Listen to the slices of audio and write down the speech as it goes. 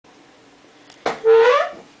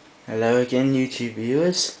Hello again, YouTube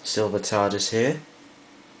viewers. Silver TARDIS here.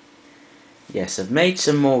 Yes, I've made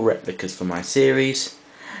some more replicas for my series.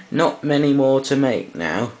 Not many more to make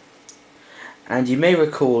now. And you may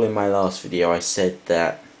recall in my last video I said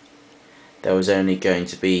that there was only going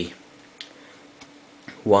to be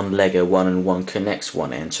one Lego one and one Connects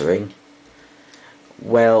one entering.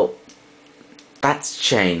 Well, that's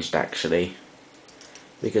changed actually,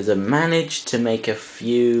 because I managed to make a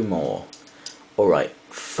few more. Alright,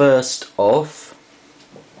 first off,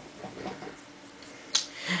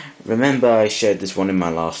 remember I showed this one in my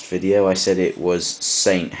last video. I said it was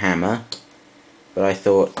Saint Hammer, but I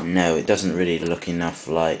thought, no, it doesn't really look enough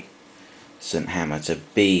like Saint Hammer to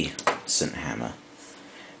be Saint Hammer.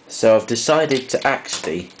 So I've decided to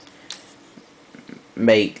actually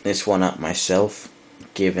make this one up myself,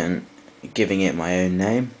 giving it my own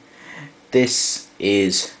name. This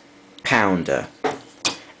is Pounder,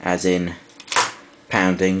 as in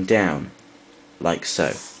pounding down, like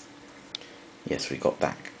so. Yes, we got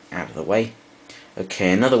that out of the way.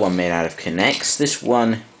 Okay, another one made out of Connects. This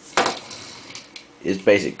one is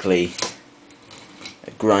basically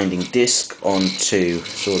a grinding disc onto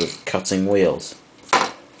sort of cutting wheels.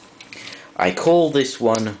 I call this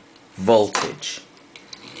one Voltage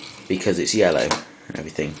because it's yellow and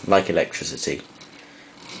everything, like electricity.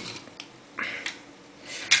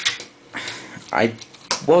 I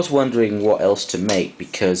was wondering what else to make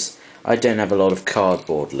because I don't have a lot of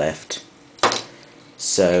cardboard left,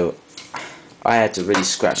 so I had to really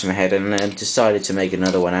scratch my head and then decided to make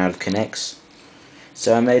another one out of Connects,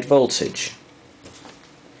 so I made Voltage.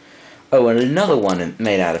 Oh, and another one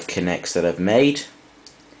made out of Connects that I've made,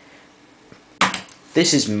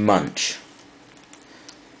 this is Munch.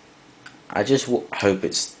 I just hope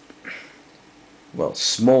it's, well,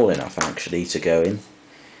 small enough actually to go in,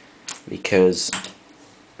 because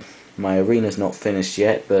my arena's not finished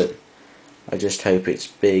yet, but I just hope it's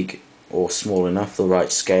big or small enough, the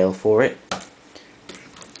right scale for it.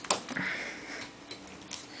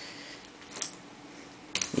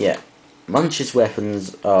 Yeah, Munch's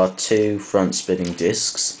weapons are two front spinning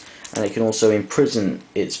discs, and it can also imprison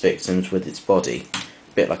its victims with its body,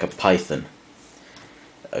 a bit like a python.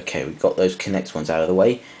 Okay, we've got those Connects ones out of the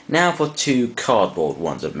way. Now for two cardboard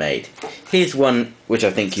ones I've made. Here's one which I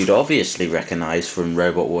think you'd obviously recognise from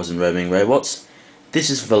Robot Wars and Roaming Robots. This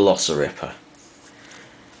is Velociripper.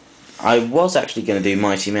 I was actually going to do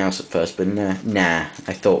Mighty Mouse at first, but nah.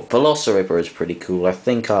 I thought Velociripper is pretty cool. I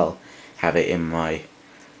think I'll have it in my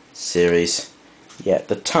series. Yeah,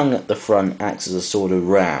 the tongue at the front acts as a sort of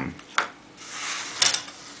ram.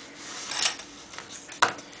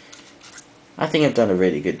 I think I've done a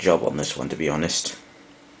really good job on this one, to be honest.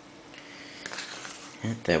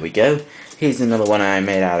 There we go. Here's another one I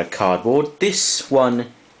made out of cardboard. This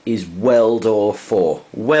one is Weldor 4.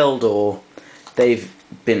 Weldor, they've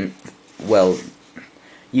been, well,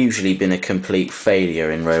 usually been a complete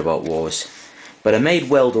failure in Robot Wars. But I made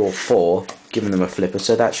Weldor 4, giving them a flipper,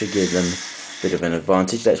 so that should give them a bit of an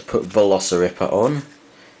advantage. Let's put Velociripper on.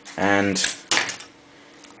 And,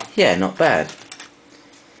 yeah, not bad.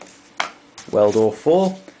 Weldor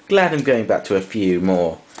 4. Glad I'm going back to a few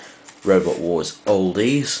more Robot Wars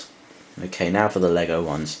oldies. Okay, now for the Lego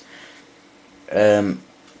ones.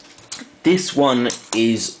 This one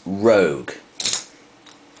is Rogue.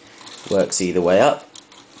 Works either way up.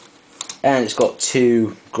 And it's got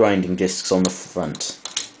two grinding discs on the front.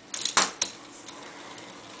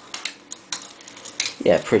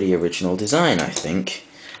 Yeah, pretty original design, I think.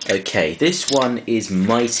 Okay, this one is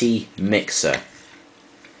Mighty Mixer.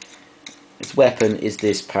 Its weapon is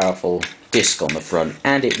this powerful disc on the front,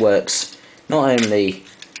 and it works not only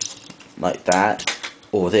like that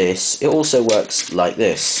or this, it also works like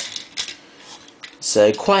this.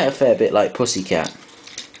 So quite a fair bit like Pussycat.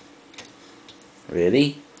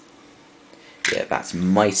 Really? Yeah, that's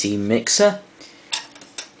Mighty Mixer.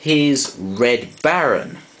 Here's Red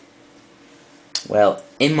Baron. Well,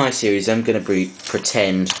 in my series I'm going to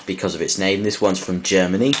pretend, because of its name, this one's from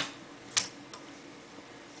Germany.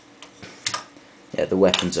 Yeah, the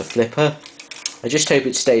weapon's a flipper. I just hope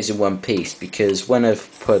it stays in one piece, because when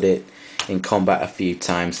I've put it in combat a few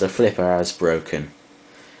times, the flipper has broken.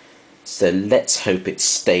 So let's hope it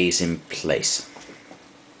stays in place.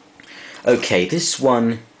 Okay, this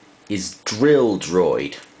one is Drill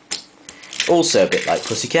Droid. Also a bit like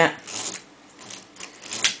Pussycat.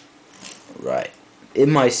 Right.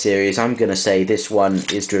 In my series, I'm going to say this one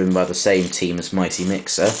is driven by the same team as Mighty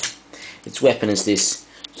Mixer. Its weapon is this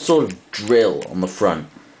sort of drill on the front,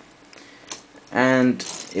 and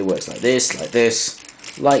it works like this,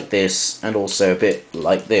 like this, and also a bit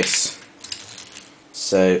like this.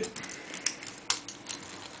 So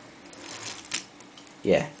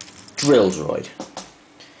Yeah, drill droid.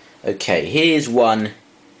 Okay, here's one.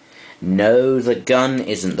 No, the gun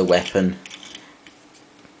isn't the weapon.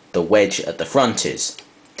 The wedge at the front is.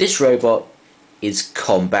 This robot is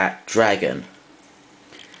Combat Dragon.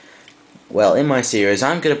 Well, in my series,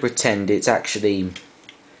 I'm going to pretend it's actually...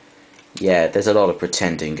 Yeah, there's a lot of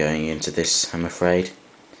pretending going into this, I'm afraid.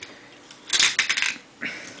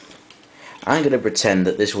 I'm going to pretend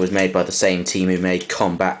that this was made by the same team who made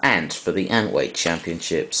Combat Ant for the Antweight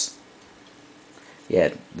Championships.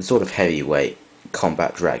 Yeah, the sort of heavyweight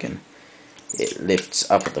Combat Dragon. It lifts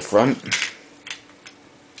up at the front.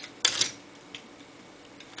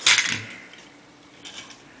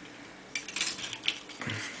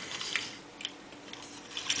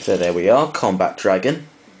 So there we are, Combat Dragon.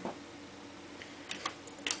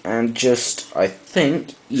 And just, I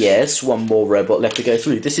think, yes, one more robot left to go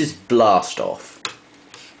through. This is Blast Off.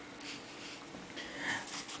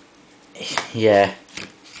 Yeah.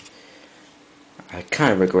 I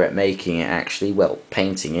kind of regret making it, actually. Well,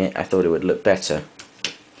 painting it. I thought it would look better.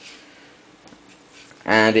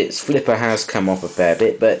 And its flipper has come off a fair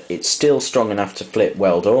bit, but it's still strong enough to flip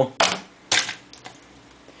Weldor.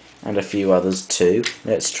 And a few others too.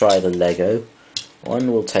 Let's try the Lego.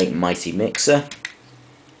 One will take Mighty Mixer.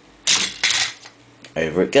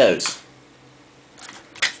 Over it goes.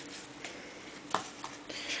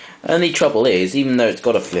 Only trouble is, even though it's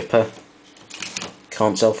got a flipper,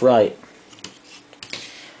 can't self-right.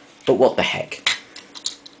 But what the heck.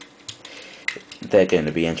 They're going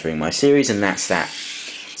to be entering my series, and that's that.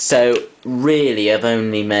 So, really, I've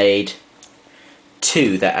only made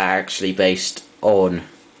 2 that are actually based on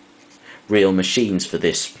real machines for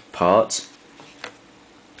this part.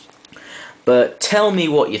 But tell me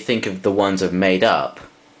what you think of the ones I've made up.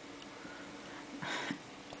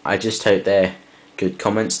 I just hope they're good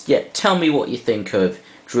comments. Yeah, tell me what you think of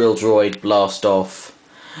Drill Droid, Blast Off,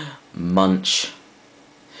 Munch,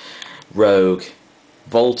 Rogue,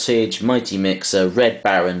 Voltage, Mighty Mixer, Red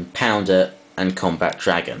Baron, Pounder, and Combat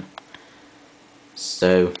Dragon.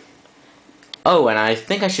 So, oh, and I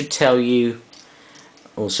think I should tell you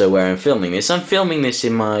also where I'm filming this. I'm filming this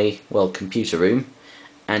in my, well, computer room,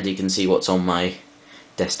 and you can see what's on my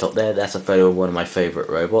desktop there. That's a photo of one of my favourite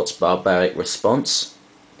robots, Barbaric Response.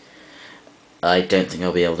 I don't think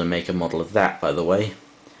I'll be able to make a model of that, by the way.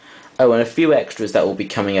 Oh, and a few extras that will be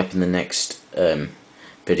coming up in the next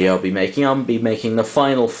video I'll be making. I'll be making the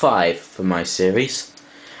final 5 for my series.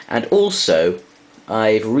 And also,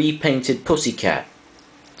 I've repainted Pussycat.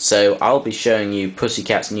 So I'll be showing you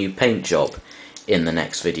Pussycat's new paint job in the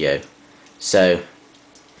next video. So,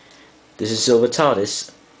 this is Silver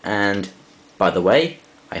TARDIS, and by the way,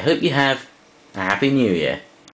 I hope you have a Happy New Year.